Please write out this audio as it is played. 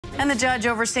And the judge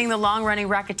overseeing the long-running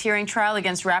racketeering trial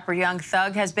against rapper Young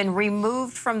Thug has been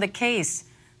removed from the case.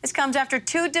 This comes after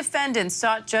two defendants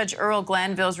sought Judge Earl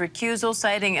Glanville's recusal,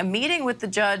 citing a meeting with the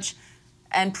judge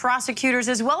and prosecutors,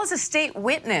 as well as a state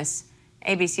witness.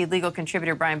 ABC legal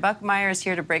contributor Brian Buckmeyer is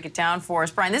here to break it down for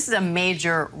us. Brian, this is a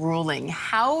major ruling.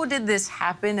 How did this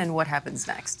happen and what happens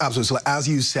next? Absolutely. So as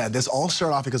you said, this all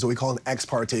started off because of what we call an ex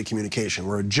parte communication,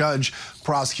 where a judge,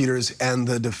 prosecutors, and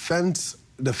the defendant's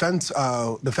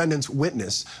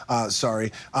witness,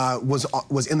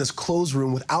 was in this closed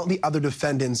room without the other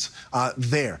defendants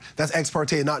there. That's ex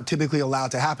parte, not typically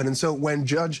allowed to happen. And so when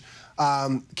Judge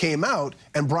came out,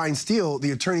 and Brian Steele,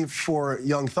 the attorney for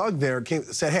Young Thug there,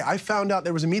 said, hey, I found out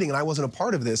there was a meeting and I wasn't a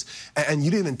part of this, and you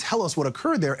didn't even tell us what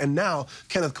occurred there, and now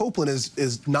Kenneth Copeland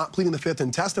is not pleading the fifth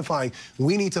and testifying.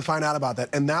 We need to find out about that.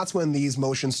 And that's when these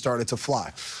motions started to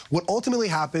fly. What ultimately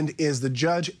happened is the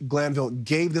Judge Glanville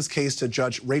gave this case to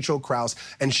Judge Rachel Krause,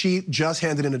 and she just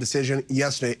handed in a decision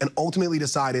yesterday and ultimately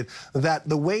decided that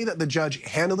the way that the judge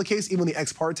handled the case, even the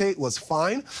ex parte, was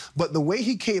fine, but the way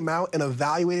he came out and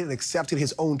evaluated and accepted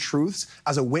his own truths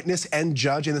as a witness and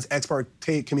judge in this ex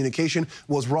parte communication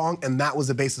was wrong, and that was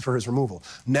the basis for his removal.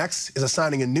 Next is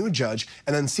assigning a new judge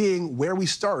and then seeing where we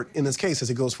start in this case as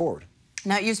it goes forward.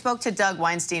 Now, you spoke to Doug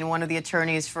Weinstein, one of the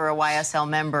attorneys for a YSL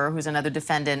member who's another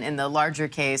defendant in the larger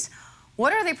case.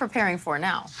 What are they preparing for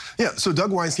now? Yeah, so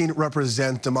Doug Weinstein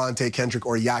represents DeMonte Kendrick,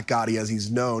 or Yak Gotti as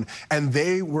he's known, and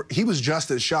he was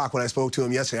just as shocked when I spoke to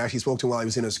him yesterday. I actually spoke to him while he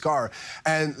was in his car,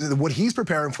 and what he's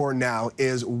preparing for now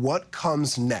is what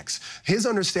comes next. His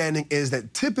understanding is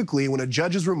that typically when a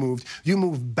judge is removed, you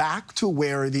move back to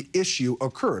where the issue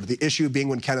occurred, the issue being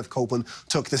when Kenneth Copeland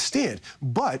took the stand.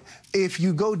 But if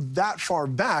you go that far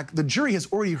back, the jury has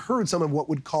already heard some of what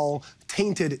would call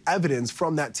tainted evidence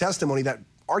from that testimony that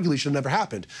arguably should have never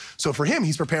happened. So for him,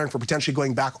 he's preparing for potentially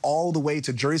going back all the way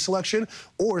to jury selection,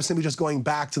 or simply just going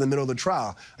back to the middle of the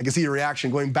trial. I can see your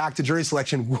reaction. Going back to jury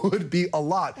selection would be a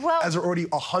lot, as we're already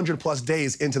 100+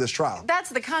 days into this trial. That's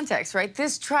the context, right?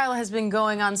 This trial has been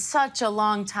going on such a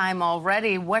long time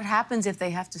already. What happens if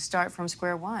they have to start from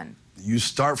square one? You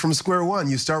start from square one.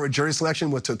 You start with jury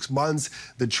selection, what took months.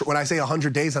 When I say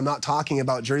 100 days, I'm not talking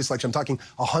about jury selection. I'm talking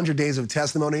 100 days of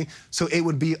testimony. So it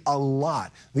would be a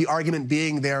lot. The argument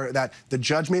being there that the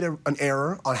judge made an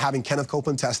error on having Kenneth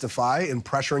Copeland testify and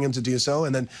pressuring him to do so,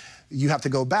 and then you have to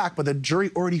go back, but the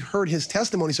jury already heard his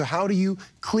testimony, so how do you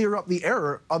clear up the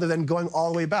error other than going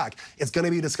all the way back? It's going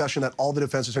to be a discussion that all the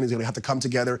defense attorneys are going to have to come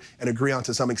together and agree on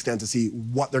to some extent to see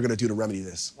what they're going to do to remedy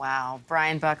this. Wow.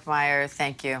 Brian Buckmeyer,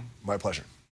 thank you. My pleasure.